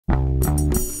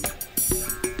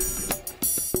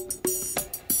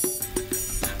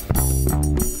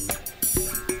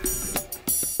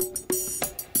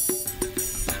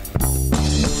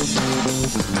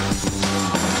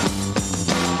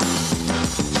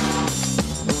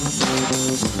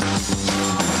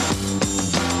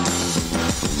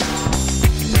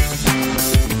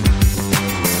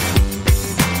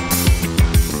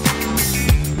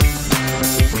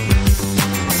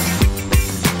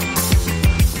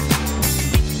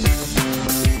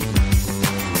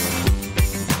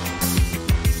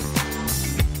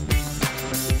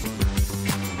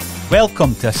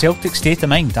Welcome to Celtic State of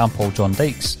Mind. I'm John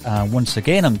Dykes, and once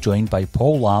again I'm joined by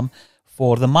Paul Lamb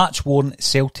for the Matchworn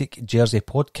Celtic Jersey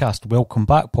podcast. Welcome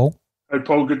back, Paul. Hi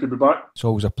Paul, good to be back. It's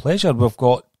always a pleasure. We've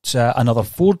got another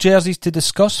 4 jerseys to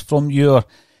discuss from your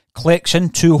collection,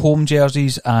 2 home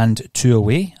jerseys and 2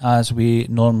 away, as we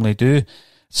normally do,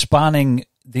 spanning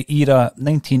the era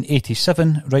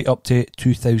 1987 right up to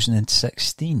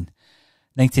 2016.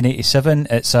 1987,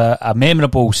 it's a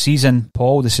memorable season,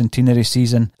 Paul, the centenary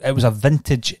season. It was a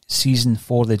vintage season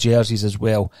for the jerseys as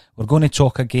well. We're going to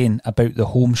talk again about the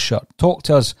home shirt. Talk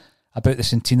to us about the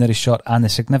centenary shirt and the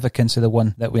significance of the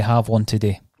one that we have on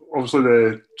today. Obviously,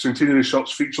 the centenary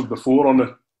shirt's featured before on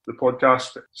the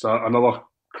podcast. It's another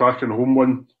cracking home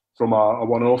one from a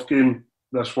one-off game.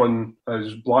 This one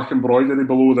is black embroidery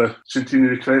below the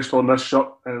centenary crest on this shirt.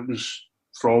 It was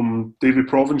from Davy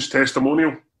Proven's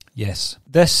testimonial. Yes,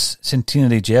 this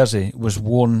centenary jersey was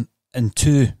worn in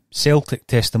 2 Celtic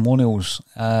testimonials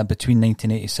between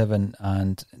 1987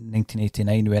 and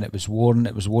 1989 when it was worn.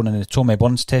 It was worn in the Tommy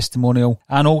Burns testimonial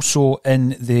and also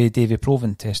in the Davy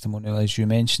Proven testimonial, as you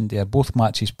mentioned there. Both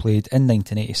matches played in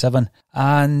 1987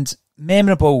 and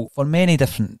memorable for many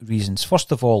different reasons.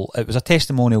 First of all, it was a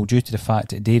testimonial due to the fact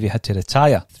that Davy had to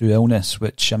retire through illness,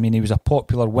 which, I mean, he was a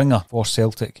popular winger for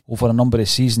Celtic over a number of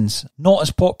seasons. Not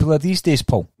as popular these days,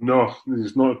 Paul. No,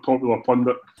 he's not a popular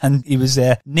pundit. And he was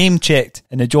name-checked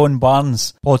in the John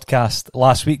Barnes podcast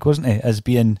last week, wasn't he, as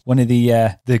being one of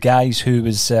the guys who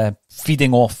was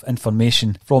feeding off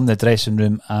information from the dressing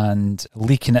room and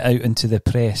leaking it out into the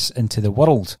press, into the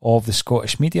world of the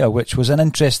Scottish media, which was an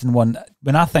interesting one.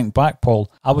 When I think back, Paul,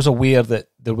 I was aware that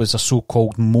there was a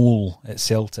so-called mole at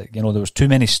Celtic. You know, there was too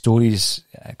many stories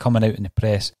coming out in the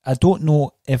press. I don't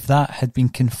know if that had been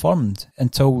confirmed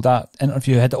until that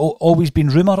interview. Had always been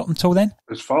rumour up until then?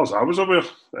 As far as I was aware,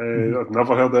 I'd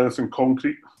never heard anything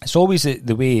concrete. It's always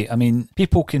the way. I mean,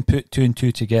 people can put 2 and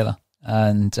 2 together.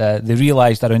 And they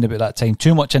realised around about that time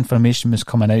too much information was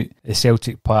coming out at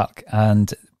Celtic Park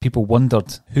and people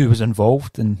wondered who was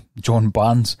involved, and John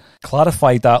Barnes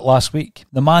clarified that last week.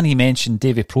 The man he mentioned,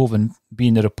 Davy Proven,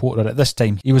 being the reporter at this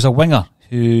time, he was a winger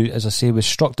who, as I say, was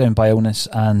struck down by illness,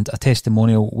 and a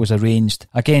testimonial was arranged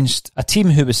against a team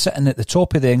who was sitting at the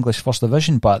top of the English First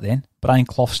Division back then, Brian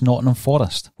Clough's Nottingham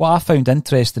Forest. What I found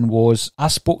interesting was I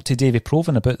spoke to Davy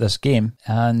Proven about this game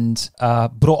and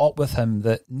brought up with him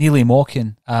that Neely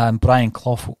Mochan and Brian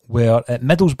Clough were at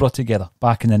Middlesbrough together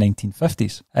back in the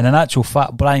 1950s. And in actual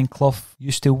fact, Brian Clough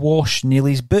used to wash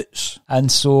Neely's boots.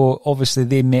 And so obviously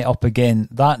they met up again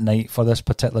that night for this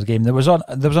particular game. There was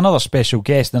another special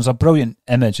guest. There's a brilliant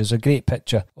image. There's a great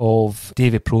picture of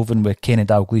Davy Proven with Kenny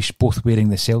Dalglish both wearing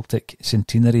the Celtic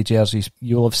centenary jerseys.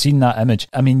 You'll have seen that image.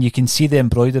 I mean, you can see the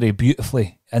embroidery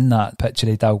beautifully in that picture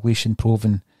of Dalglish and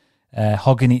Proven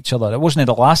hugging each other. It wasn't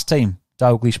the last time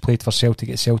Dalglish played for Celtic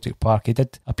at Celtic Park. He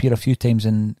did appear a few times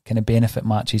in kind of benefit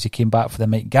matches. He came back for the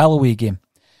Mike Galloway game.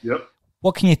 Yep.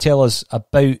 What can you tell us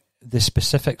about the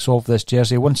specifics of this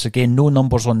jersey? Once again, no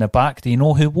numbers on the back. Do you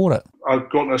know who wore it? I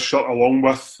got this shirt along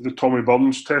with the Tommy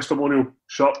Burns testimonial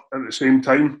shirt at the same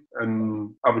time,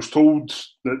 and I was told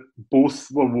that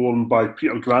both were worn by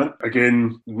Peter Grant.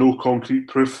 Again, no concrete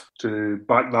proof to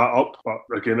back that up,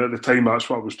 but again, at the time, that's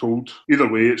what I was told.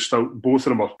 Either way, it's still, both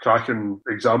of them are cracking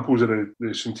examples of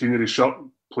the centenary shirt.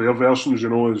 Player versions, you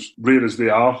know, as rare as they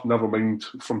are, never mind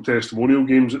from testimonial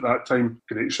games at that time.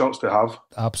 Great shirts to have.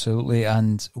 Absolutely.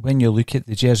 And when you look at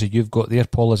the jersey you've got there,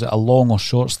 Paul, is it a long or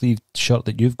short sleeved shirt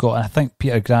that you've got? And I think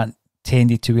Peter Grant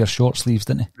tended to wear short sleeves,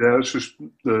 didn't he? Yeah, it's just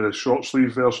the short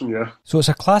sleeve version, yeah. So it's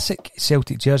a classic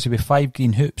Celtic jersey with 5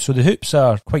 green hoops. So the hoops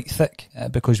are quite thick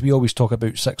because we always talk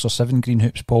about 6 or 7 green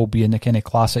hoops, Paul, being the kind of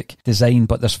classic design.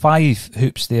 But there's 5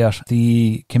 hoops there.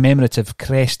 The commemorative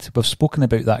crest, we've spoken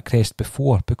about that crest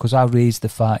before because I raised the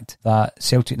fact that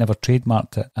Celtic never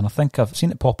trademarked it. And I think I've seen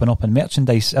it popping up in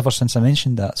merchandise ever since I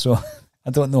mentioned that. So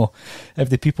I don't know if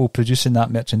the people producing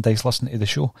that merchandise listen to the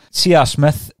show. C.R.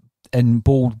 Smith in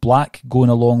bold black going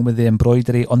along with the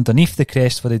embroidery underneath the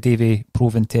crest for the Davy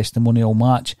Proven testimonial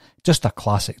match. Just a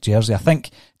classic jersey. I think,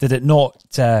 did it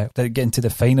get into the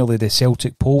final of the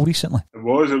Celtic poll recently? It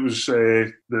was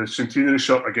the centenary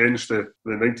shirt against the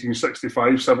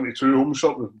 1965-72 home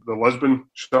shirt, the Lisbon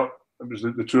shirt. It was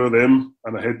the 2 of them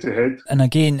and a head-to-head. And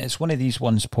again, it's one of these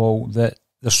ones, Paul, that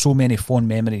there's so many fond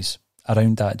memories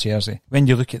around that jersey. When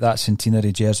you look at that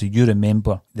centenary jersey, you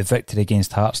remember the victory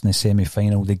against Hearts in the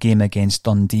semi-final, the game against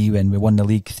Dundee when we won the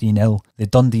league 3-0, the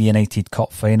Dundee United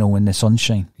Cup final in the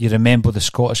sunshine. You remember the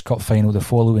Scottish Cup final the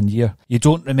following year. You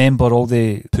don't remember all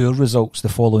the poor results the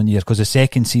following year because the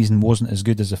second season wasn't as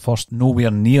good as the first,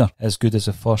 nowhere near as good as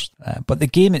the first. But the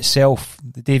game itself,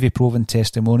 the Davy Provan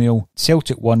testimonial,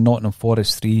 Celtic won, Nottingham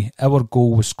Forest 3. Our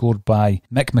goal was scored by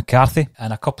Mick McCarthy,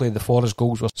 and a couple of the Forest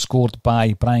goals were scored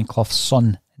by Brian Clough's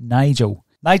son, Nigel.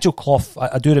 Nigel Clough,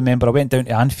 I do remember, I went down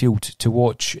to Anfield to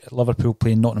watch Liverpool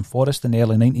playing Nottingham Forest in the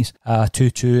early 90s.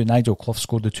 2-2, Nigel Clough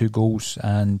scored the 2 goals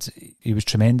and he was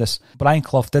tremendous. Brian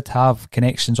Clough did have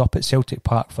connections up at Celtic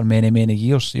Park for many, many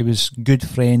years. He was good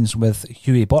friends with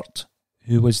Hughie Burt,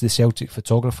 who was the Celtic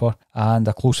photographer, and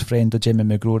a close friend of Jimmy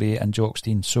McGrory and Jock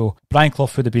Stein. So Brian Clough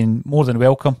would have been more than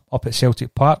welcome up at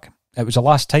Celtic Park. It was the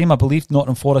last time, I believe,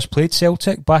 Nottingham Forest played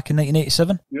Celtic back in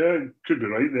 1987. Yeah, could be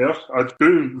right there. I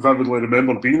do vividly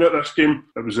remember being at this game.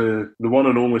 It was the one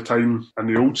and only time in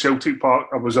the old Celtic Park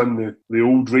I was in the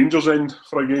old Rangers end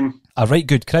for a game. A right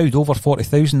good crowd, over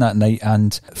 40,000 that night,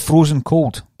 and frozen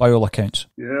cold by all accounts.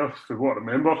 Yeah, for what I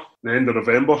remember, the end of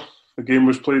November the game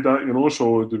was played at,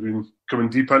 so they've been coming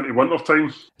deep into winter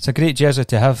time. It's a great jersey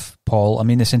to have, Paul. I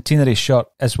mean, the centenary shirt,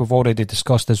 as we've already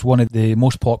discussed, is one of the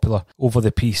most popular over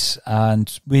the piece,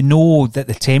 and we know that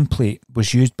the template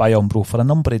was used by Umbro for a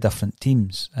number of different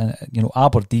teams.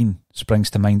 Aberdeen springs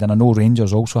to mind, and I know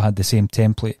Rangers also had the same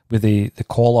template with the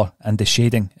collar and the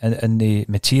shading and the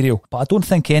material, but I don't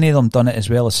think any of them done it as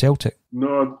well as Celtic.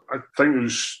 No, I think it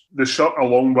was the shirt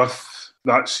along with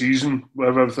that season, with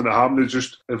everything that happened, it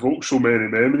just evokes so many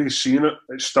memories. Seeing it,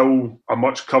 it's still a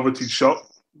much coveted shirt,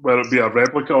 whether it be a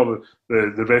replica or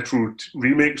the retro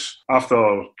remakes.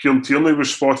 After Kieran Tierney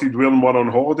was spotted wearing one on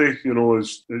holiday,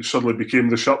 it suddenly became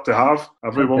the shirt to have.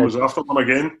 Everyone was after one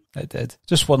again. It did.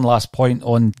 Just one last point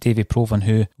on Davy Provan,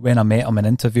 who, when I met him and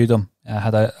interviewed him, I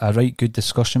had a right good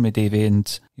discussion with Davy,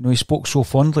 and he spoke so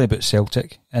fondly about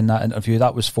Celtic in that interview.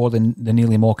 That was for the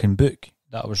Neely Mockin book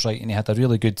that I was writing. He had a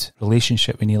really good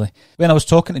relationship with Neely. When I was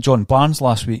talking to John Barnes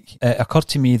last week, it occurred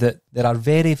to me that there are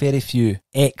very, very few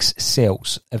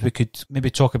ex-Celts, if we could maybe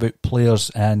talk about players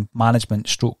and management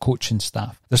stroke coaching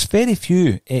staff. There's very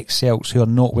few ex-Celts who are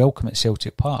not welcome at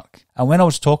Celtic Park. And when I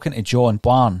was talking to John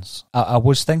Barnes, I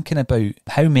was thinking about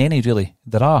how many really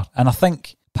there are. And I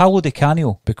think Paolo Di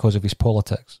Canio, because of his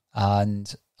politics,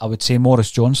 and I would say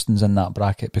Maurice Johnston's in that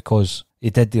bracket because he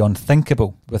did the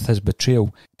unthinkable with his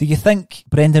betrayal. Do you think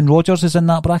Brendan Rodgers is in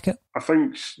that bracket? I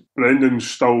think Brendan's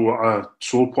still a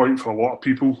sore point for a lot of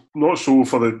people. Not so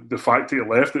for the fact that he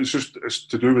left, it's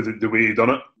to do with the way he done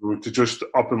it. To just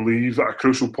up and leave at a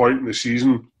crucial point in the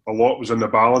season, a lot was in the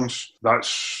balance.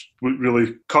 That's what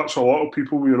really cuts a lot of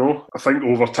people, I think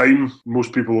over time,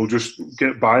 most people will just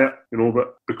get by it,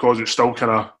 but because it's still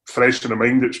kind of fresh in the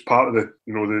mind, it's part of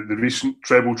the recent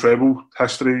treble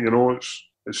history,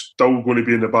 it's still going to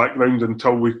be in the background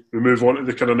until we move on to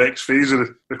the kind of next phase of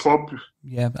the club.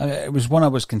 Yeah, it was one I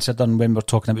was considering when we're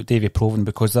talking about Davy Provan,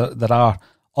 because there are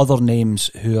other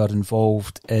names who are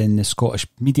involved in the Scottish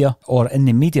media or in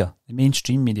the media, the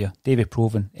mainstream media. Davy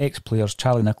Provan, ex-players,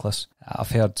 Charlie Nicholas. I've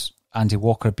heard Andy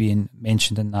Walker being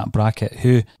mentioned in that bracket,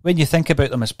 who, when you think about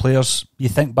them as players, you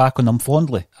think back on them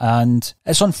fondly. And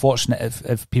it's unfortunate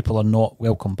if people are not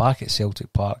welcome back at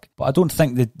Celtic Park. But I don't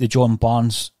think the John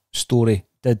Barnes story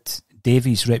did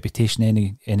Davy's reputation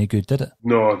any good, did it?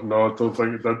 No, I don't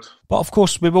think it did. But of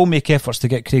course, we will make efforts to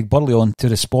get Craig Burley on to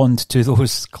respond to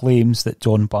those claims that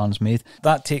John Barnes made.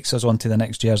 That takes us on to the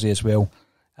next jersey as well.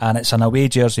 And it's an away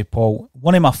jersey, Paul.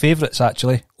 One of my favourites,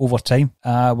 actually, over time.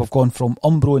 We've gone from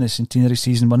Umbro in the centenary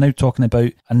season. We're now talking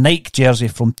about a Nike jersey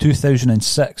from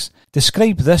 2006.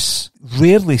 Describe this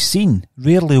rarely seen,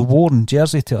 rarely worn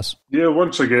jersey to us. Yeah,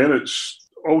 once again, it's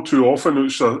all too often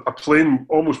it's a plain,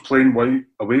 almost plain white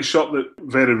away shirt that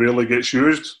very rarely gets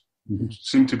used.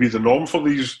 Seemed to be the norm for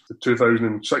these. The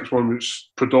 2006 one, it's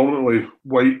predominantly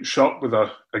white shirt with a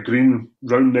green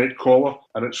round neck collar,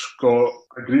 and it's got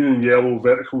a green and yellow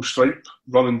vertical stripe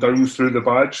running down through the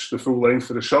badge, the full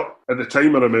length of the shirt. At the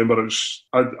time, I remember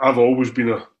I've always been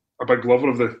a big lover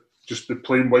of the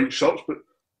plain white shirts, but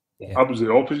yeah. I was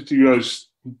the opposite to you.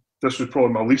 This was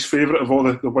probably my least favourite of all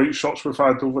the white shirts we've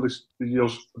had over the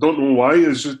years. I don't know why.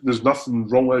 There's nothing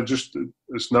wrong with it.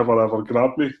 It's never ever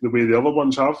grabbed me the way the other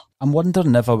ones have. I'm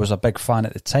wondering if I was a big fan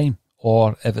at the time,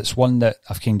 or if it's one that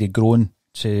I've kind of grown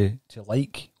to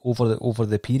like over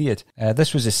the period.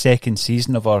 This was the second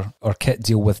season of our kit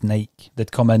deal with Nike.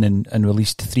 They'd come in and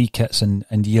released 3 kits in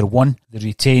year 1. They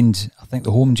retained, I think,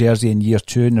 the home jersey in year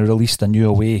 2, and they released a new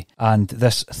away, and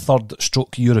this third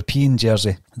stroke European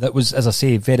jersey that was, as I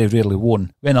say, very rarely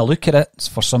worn. When I look at it,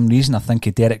 for some reason I think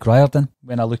of Derek Riordan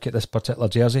when I look at this particular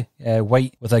jersey.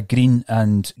 White with a green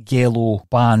and yellow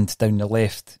band down the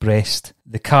left breast.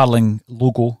 The Carling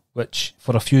logo, which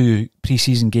for a few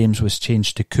pre-season games was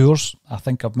changed to Coors. I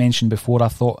think I've mentioned before, I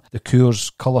thought the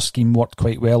Coors colour scheme worked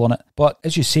quite well on it. But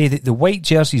as you say, the white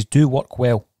jerseys do work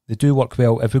well. They do work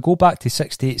well. If we go back to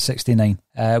 68-69,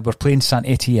 we're playing Saint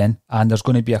Etienne, and there's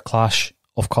going to be a clash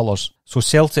of colours. So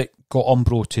Celtic got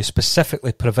Umbro to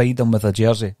specifically provide them with a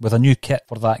jersey, with a new kit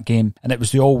for that game. And it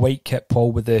was the all-white kit,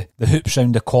 Paul, with the hoops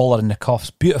round the collar and the cuffs.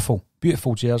 Beautiful,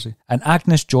 beautiful jersey. And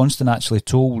Agnes Johnston actually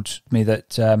told me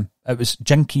that it was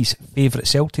Jinky's favourite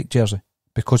Celtic jersey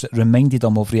because it reminded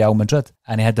him of Real Madrid.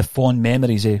 And he had the fond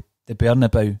memories of the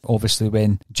Bernabeu, obviously,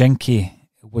 when Jinky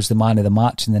was the man of the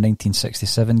match in the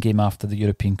 1967 game after the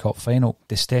European Cup final,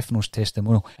 Di Stefano's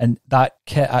testimonial, and that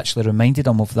kit actually reminded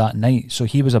him of that night. So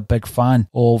he was a big fan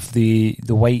of the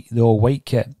all-white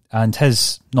kit, and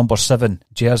his number 7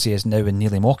 jersey is now in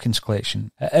Neely Mockin's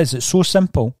collection. It's so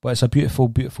simple, but it's a beautiful,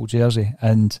 beautiful jersey.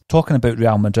 And talking about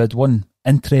Real Madrid, one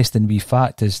interesting wee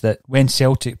fact is that when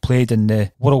Celtic played in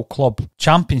the World Club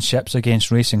Championships against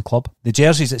Racing Club, the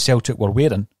jerseys that Celtic were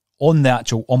wearing, on the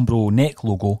actual Umbro neck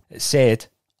logo, it said,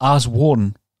 as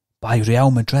worn by Real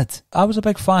Madrid. I was a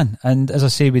big fan, and as I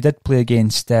say, we did play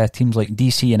against teams like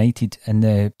DC United in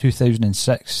the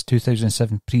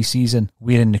 2006-2007 pre-season,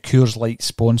 wearing the Coors Light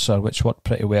sponsor, which worked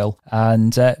pretty well.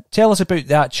 And tell us about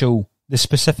the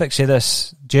specifics of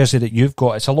this jersey that you've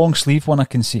got. It's a long sleeve one, I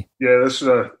can see. Yeah, this is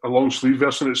a long sleeve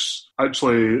version. It's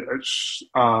a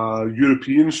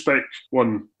European spec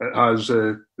one. It has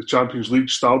the Champions League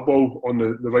star ball on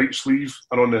the right sleeve,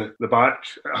 and on the back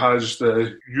it has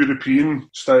the European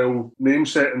style name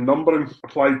set and numbering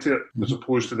applied to it, as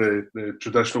opposed to the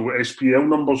traditional SPL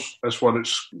numbers. This one,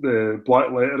 it's the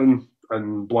black lettering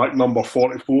and black number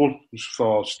 44 is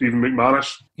for Stephen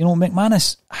McManus. You know,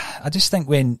 McManus, I just think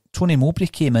when Tony Mowbray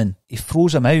came in, he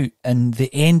froze him out, and the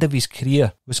end of his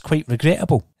career was quite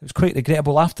regrettable. It was quite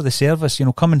regrettable after the service, you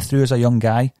know, coming through as a young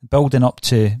guy, building up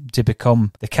to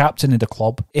become the captain of the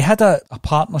club. He had a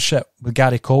partnership with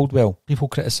Gary Caldwell. People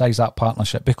criticise that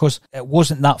partnership because it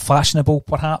wasn't that fashionable,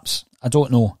 perhaps. I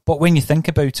don't know. But when you think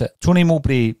about it, Tony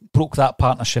Mowbray broke that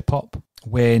partnership up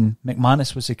when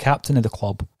McManus was the captain of the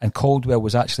club and Caldwell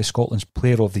was actually Scotland's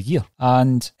Player of the Year.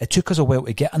 And it took us a while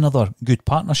to get another good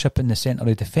partnership in the centre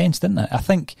of defence, didn't it? I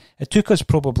think it took us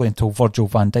probably until Virgil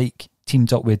van Dijk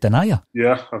teamed up with Denier.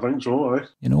 Yeah, I think so, aye.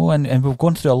 You know, and we've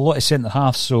gone through a lot of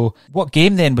centre-halves. So what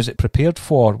game then was it prepared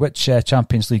for? Which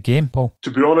Champions League game, Paul? To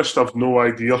be honest, I've no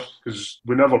idea, because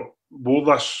we never wore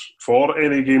this for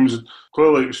any games.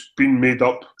 Clearly it's been made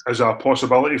up as a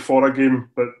possibility for a game,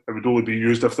 but it would only be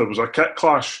used if there was a kit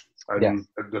clash. And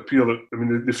it would appear that, I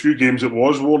mean, the few games it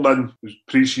was worn in was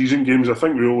pre-season games. I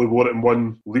think we only wore it in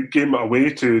one league game away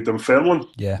to Dunfermline.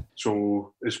 Yeah.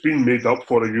 So it's been made up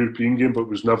for a European game, but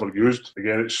was never used.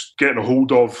 Again, it's getting a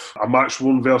hold of a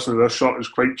match-worn version of this shirt is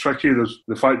quite tricky. There's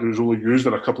the fact that it was only used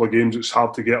in a couple of games, it's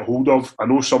hard to get a hold of. I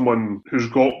know someone who's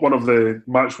got one of the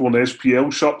match-worn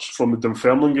SPL shirts from the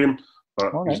Dunfermline game,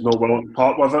 but he's not willing to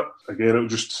part with it. Again, it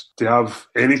was just to have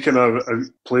any kind of a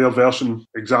player version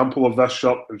example of this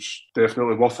shirt is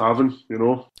definitely worth having, you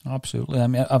know. Absolutely. I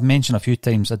mean, I've mentioned a few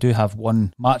times I do have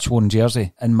one match-worn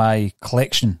jersey in my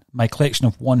collection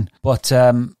of one. But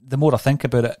the more I think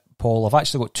about it, Paul, I've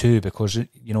actually got 2 because,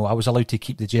 you know, I was allowed to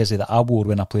keep the jersey that I wore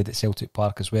when I played at Celtic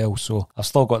Park as well. So I've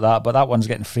still got that, but that one's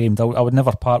getting framed. I would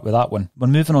never part with that one. We're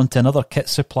moving on to another kit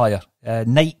supplier.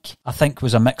 Nike, I think,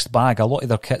 was a mixed bag. A lot of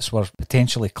their kits were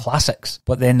potentially classics,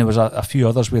 but then there was a few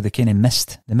others where they kind of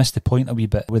missed the point a wee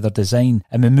bit with their design.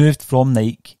 And we moved from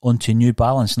Nike onto New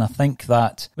Balance, and I think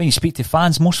that when you speak to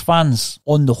fans, most fans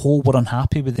on the whole were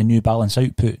unhappy with the New Balance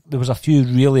output. There was a few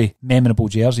really memorable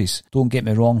jerseys, don't get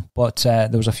me wrong, but there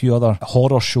was a few other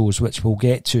horror shows which we'll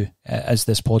get to as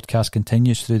this podcast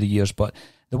continues through the years. But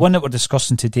the one that we're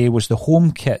discussing today was the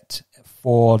home kit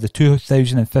for the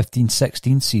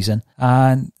 2015-16 season,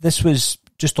 and this was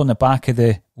just on the back of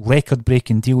the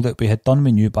record-breaking deal that we had done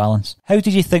with New Balance. How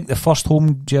did you think the first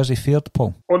home jersey fared,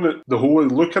 Paul? On the whole,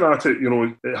 looking at it,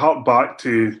 it harked back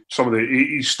to some of the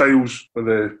 80s styles with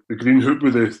the green hoop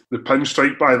with the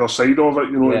pinstripe by either side of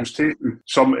it. It was taking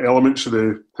some elements of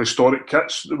the historic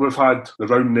kits that we've had, the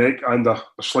round neck and a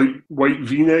slight white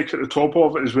V-neck at the top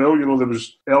of it as well. There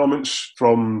was elements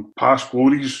from past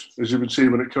glories, as you would say,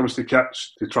 when it comes to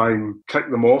kits, to try and kick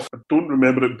them off. I don't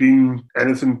remember it being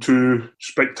anything too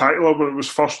spectacular when it was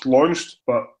first launched,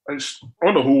 but it's,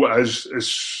 on the whole,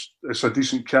 it's a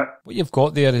decent kit. What you've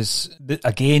got there is,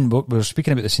 again, we were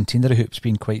speaking about the centenary hoops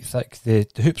being quite thick. The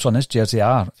hoops on this jersey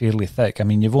are fairly thick. I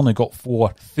mean, you've only got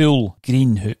 4 full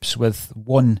green hoops with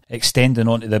one extending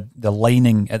onto the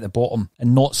lining at the bottom,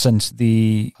 and not since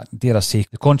the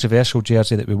controversial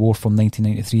jersey that we wore from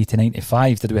 1993 to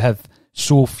 95 did we have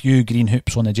so few green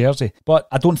hoops on the jersey. But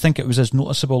I don't think it was as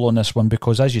noticeable on this one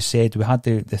because, as you said, we had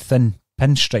the thin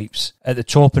pinstripes at the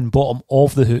top and bottom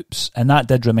of the hoops, and that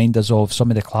did remind us of some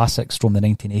of the classics from the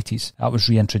 1980s. That was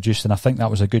reintroduced, and I think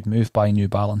that was a good move by New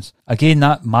Balance. Again,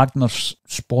 that Magner's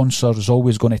sponsor is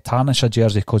always going to tarnish a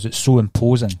jersey because it's so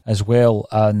imposing as well,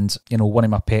 and one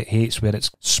of my pet hates where it's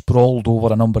sprawled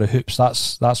over a number of hoops.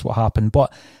 That's what happened.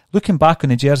 But looking back on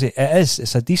the jersey,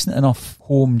 it's a decent enough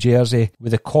home jersey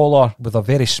with a collar with a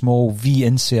very small V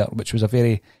insert, which was a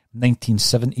very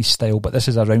 1970s style, but this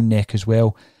is a round neck as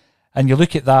well. And you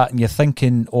look at that and you're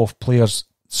thinking of players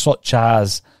such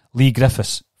as Lee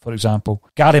Griffiths, for example.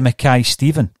 Gary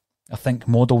Mackay-Stephen, I think,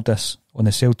 modelled this on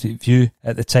the Celtic View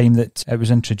at the time that it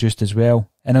was introduced as well.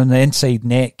 And on the inside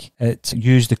neck, it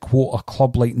used the quote, "a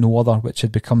club like no other," which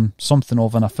had become something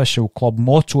of an official club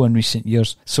motto in recent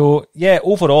years. So, yeah,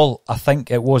 overall, I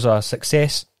think it was a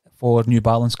success for New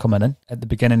Balance coming in at the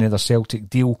beginning of their Celtic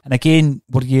deal. And again,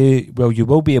 you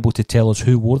will be able to tell us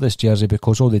who wore this jersey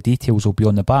because all the details will be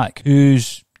on the back.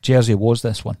 Whose jersey was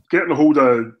this one? Getting a hold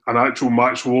of an actual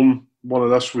Matchworn one of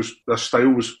this style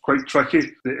was quite tricky.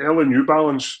 The early New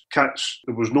Balance kits,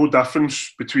 there was no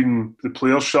difference between the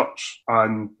players' shirts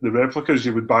and the replicas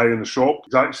you would buy in the shop.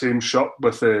 Exact same shirt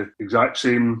with the exact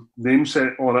same name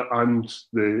set on it and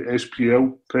the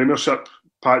SPL Premiership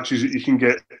patches that you can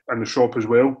get in the shop as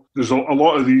well. There's a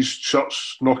lot of these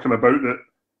shirts knocking about that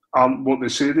aren't what they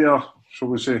say they are, shall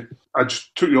we say. I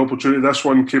just took the opportunity. This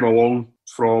one came along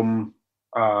from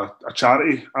a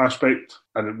charity aspect,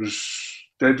 and it was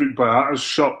Dedrick Boyata's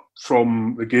shirt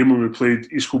from the game when we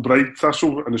played East Kilbride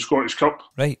Thistle in the Scottish Cup.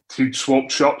 Right. He'd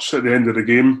swapped shirts at the end of the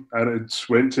game, and it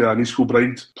went to an East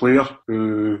Kilbride player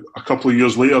who a couple of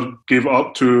years later gave it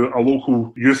up to a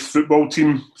local youth football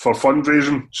team for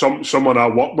fundraising. Someone I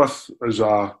worked with as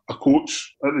a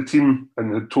coach at the team,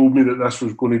 and had told me that this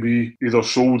was going to be either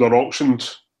sold or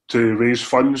auctioned to raise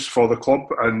funds for the club,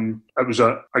 and it was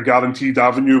a guaranteed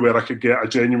avenue where I could get a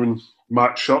genuine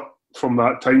match shirt from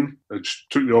that time. I just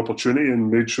took the opportunity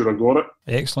and made sure I got it.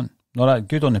 Excellent. No, that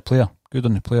good on the player. Good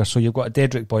on the player. So you've got a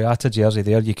Dedrick Boyata jersey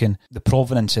there. The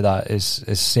provenance of that is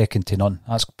second to none.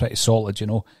 That's pretty solid,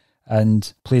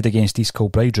 And played against East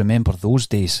Kilbride. Remember those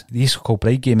days. The East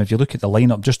Kilbride game, if you look at the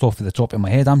lineup just off the top of my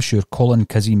head, I'm sure Colin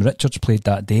Kazim Richards played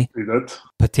that day. He did.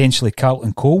 Potentially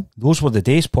Carlton Cole. Those were the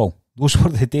days, Paul. Those were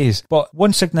the days. But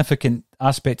one significant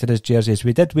aspect of this jersey is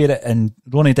we did wear it in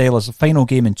Ronnie Dyler's final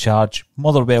game in charge,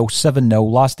 Motherwell 7-0,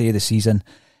 last day of the season,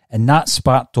 and that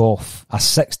sparked off a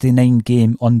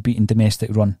 69-game unbeaten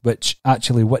domestic run, which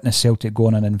actually witnessed Celtic go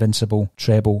on an invincible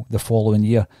treble the following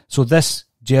year. So this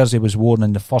jersey was worn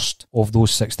in the first of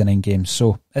those 69 games.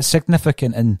 So it's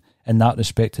significant in that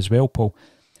respect as well, Paul.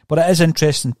 But it is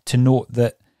interesting to note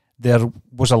that there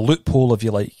was a loophole, if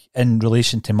you like, in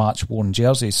relation to match-worn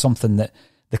jerseys, something that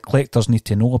the collectors need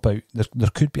to know about. There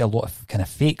could be a lot of kind of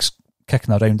fakes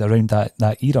kicking around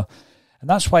that era. And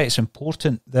that's why it's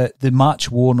important that the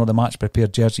match-worn or the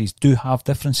match-prepared jerseys do have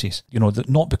differences.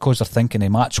 Not because they're thinking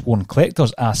of match-worn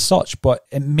collectors as such, but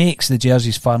it makes the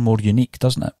jerseys far more unique,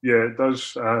 doesn't it? Yeah, it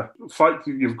does. The fact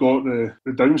that you've got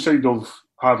the downside of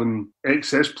having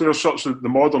excess player shirts, the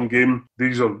modern game,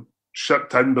 these are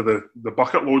shipped in by the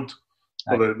bucket load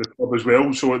for the club as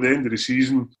well. So at the end of the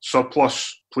season,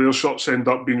 surplus player shirts end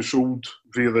up being sold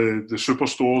via the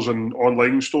superstores and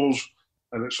online stores.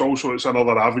 And it's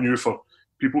another avenue for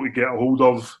people to get a hold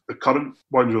of. The current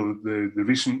ones, or the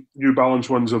recent New Balance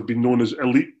ones, have been known as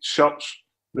elite shirts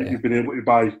that you've been able to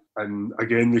buy. And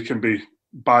again, they can be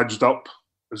badged up,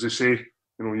 as they say.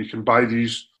 You can buy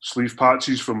these sleeve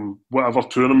patches from whatever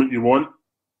tournament you want,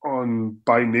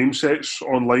 buy name sets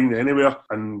online anywhere,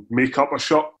 and make up a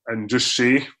shirt and just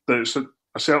say that it's a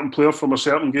certain player from a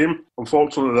certain game.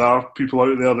 Unfortunately, there are people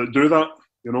out there that do that,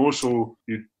 so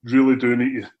you really do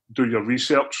need to do your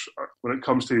research. when it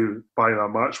comes to buying a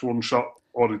Matchworn shirt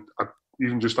or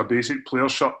even just a basic player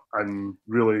shirt, and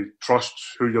really trust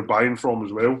who you're buying from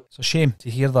as well. It's a shame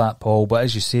to hear that, Paul, but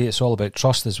as you say, it's all about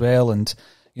trust as well, and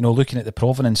looking at the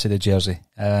provenance of the jersey,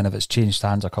 and if it's changed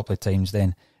hands a couple of times,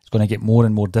 then it's going to get more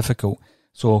and more difficult.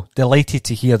 So delighted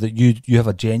to hear that you have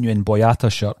a genuine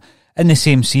Boyata shirt. In the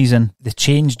same season, the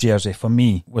change jersey for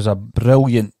me was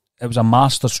it was a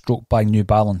masterstroke by New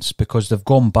Balance, because they've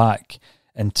gone back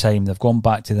in time, they've gone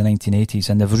back to the 1980s,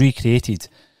 and they've recreated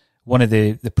one of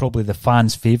the probably the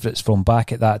fans' favourites from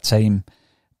back at that time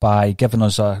by giving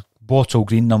us a bottle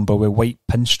green number with white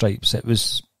pinstripes. It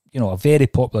was, a very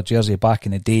popular jersey back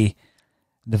in the day.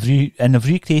 They've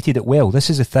recreated it well. This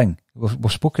is the thing.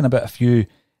 We've spoken about a few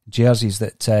jerseys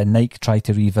that Nike tried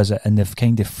to revisit and they've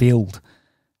kind of failed.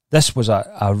 This was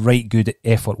a right good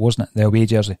effort, wasn't it? The away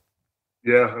jersey.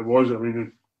 Yeah, it was. I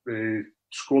mean, they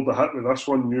scored the hit with this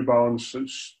one. New Balance.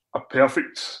 It's a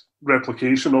perfect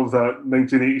replication of that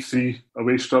 1983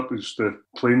 away strip. It's the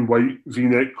plain white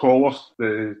V-neck collar,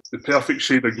 the perfect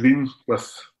shade of green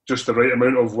with just the right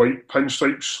amount of white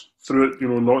pinstripes through it,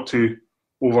 not to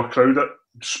overcrowd it.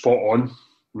 Spot on,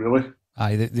 really.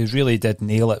 Aye, they really did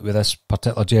nail it with this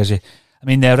particular jersey. I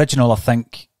mean, the original, I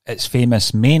think it's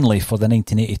famous mainly for the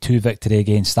 1982 victory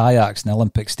against Ajax in the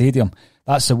Olympic Stadium.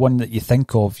 That's the one that you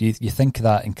think of. You think of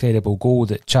that incredible goal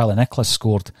that Charlie Nicholas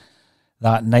scored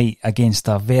that night against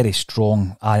a very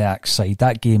strong Ajax side.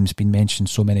 That game's been mentioned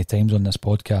so many times on this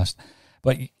podcast.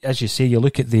 But as you say, you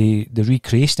look at the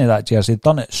recreation of that jersey, they've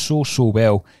done it so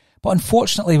well. But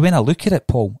unfortunately, when I look at it,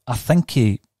 Paul, I think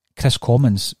Chris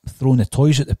Commons thrown the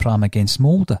toys at the pram against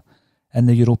Molde in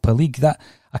the Europa League. That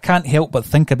I can't help but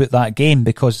think about that game,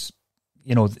 because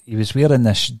he was wearing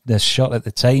this shirt at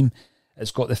the time.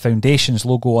 It's got the Foundations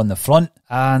logo on the front,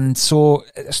 and so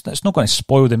it's not going to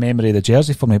spoil the memory of the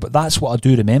jersey for me, but that's what I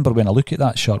do remember when I look at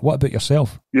that shirt. What about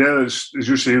yourself? Yeah, as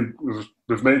you say,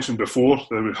 we've mentioned before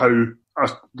how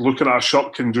looking at a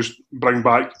shirt can just bring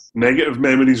back negative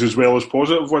memories as well as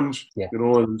positive ones. Yeah.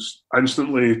 And it's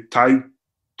instantly tied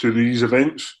to these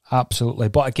events. Absolutely.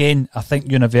 But again, I think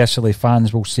universally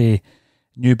fans will say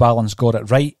New Balance got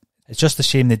it right. It's just a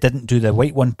shame they didn't do the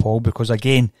white one, Paul, because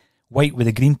again, white with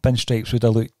the green pinstripes would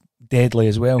have looked deadly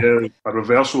as well. Yeah, a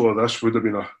reversal of this would have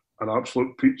been an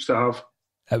absolute peach to have.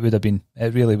 It would have been.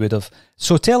 It really would have.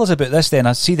 So tell us about this then.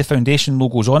 I see the Foundation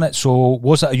logos on it. So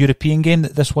was it a European game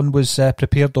that this one was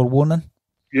prepared or worn in?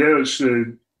 Yeah, it's a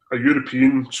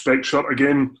European spec shirt.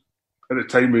 Again, at the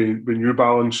time with New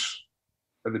Balance,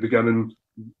 at the beginning,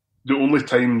 the only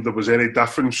time there was any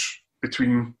difference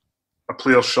between a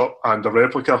player's shirt and a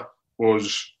replica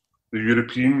was the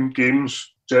European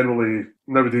games. Generally,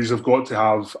 nowadays they've got to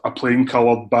have a plain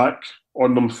coloured back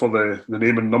on them for the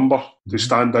name and number to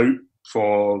stand out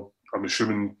for, I'm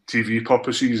assuming, TV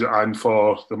purposes and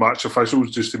for the match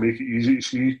officials, just to make it easy to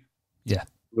see. Yeah.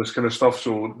 This kind of stuff.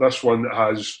 So this one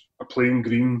has a plain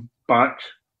green back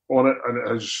on it, and it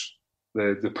has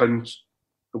the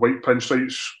white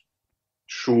pinstripes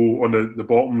show on the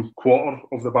bottom quarter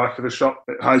of the back of the shirt.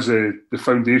 It has the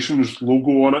Foundations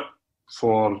logo on it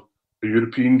for the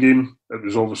European game. It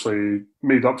was obviously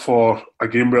made up for a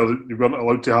game where you weren't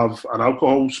allowed to have an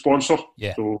alcohol sponsor.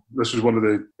 Yeah. So this is one of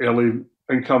the early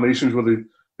incarnations where they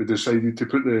decided to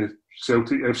put the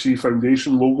Celtic FC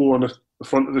Foundation logo on the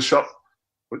front of the shirt,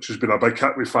 which has been a big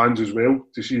hit with fans as well,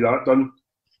 to see that done.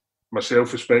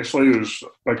 Myself especially, who's a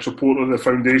big supporter of the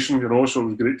Foundation, so it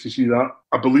was great to see that.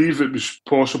 I believe it was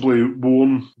possibly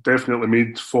worn, definitely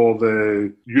made for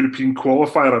the European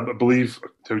qualifier. I believe,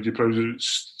 how do you pronounce it?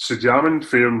 Sydjaman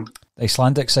from the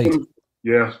Icelandic side.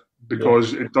 Yeah,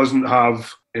 because it doesn't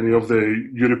have any of the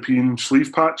European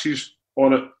sleeve patches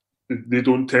on it. They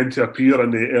don't tend to appear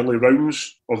in the early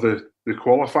rounds of the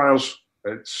qualifiers.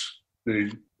 It's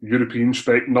the European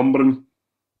spec numbering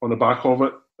on the back of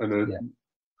it, and the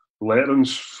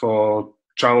letterings for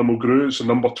Charlie Mulgrew. It's a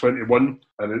number 21,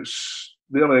 and it's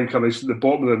the early incarnation. At the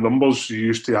bottom of the numbers, you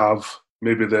used to have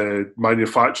maybe the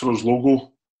manufacturer's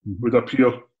logo would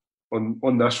appear.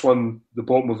 On this one, the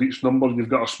bottom of each number, you've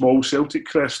got a small Celtic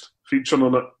crest featuring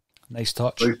on it. Nice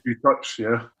touch. Nice touch,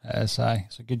 yeah. It is, aye.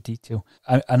 It's a good detail.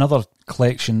 Another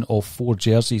collection of 4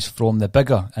 jerseys from the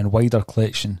bigger and wider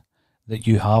collection that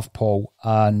you have, Paul,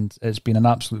 and it's been an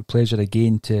absolute pleasure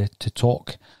again to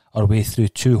talk our way through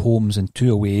 2 homes and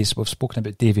 2 aways. We've spoken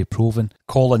about Davy Provan,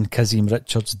 Colin Kazim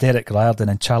Richards, Derek Riordan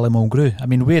and Charlie Mulgrew. I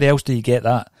mean, where else do you get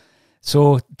that?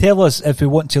 So tell us, if we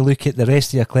want to look at the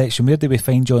rest of your collection, where do we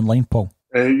find you online, Paul?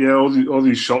 All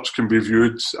these shirts can be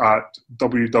viewed at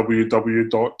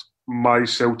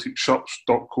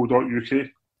www.mycelticshirts.co.uk.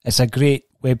 It's a great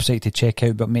website to check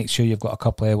out, but make sure you've got a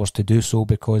couple of hours to do so,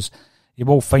 because you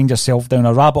will find yourself down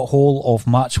a rabbit hole of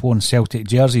match-worn Celtic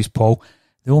jerseys, Paul.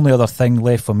 The only other thing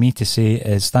left for me to say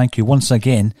is thank you once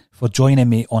again for joining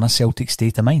me on A Celtic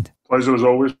State of Mind. Pleasure as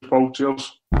always, Paul.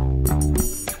 Cheers.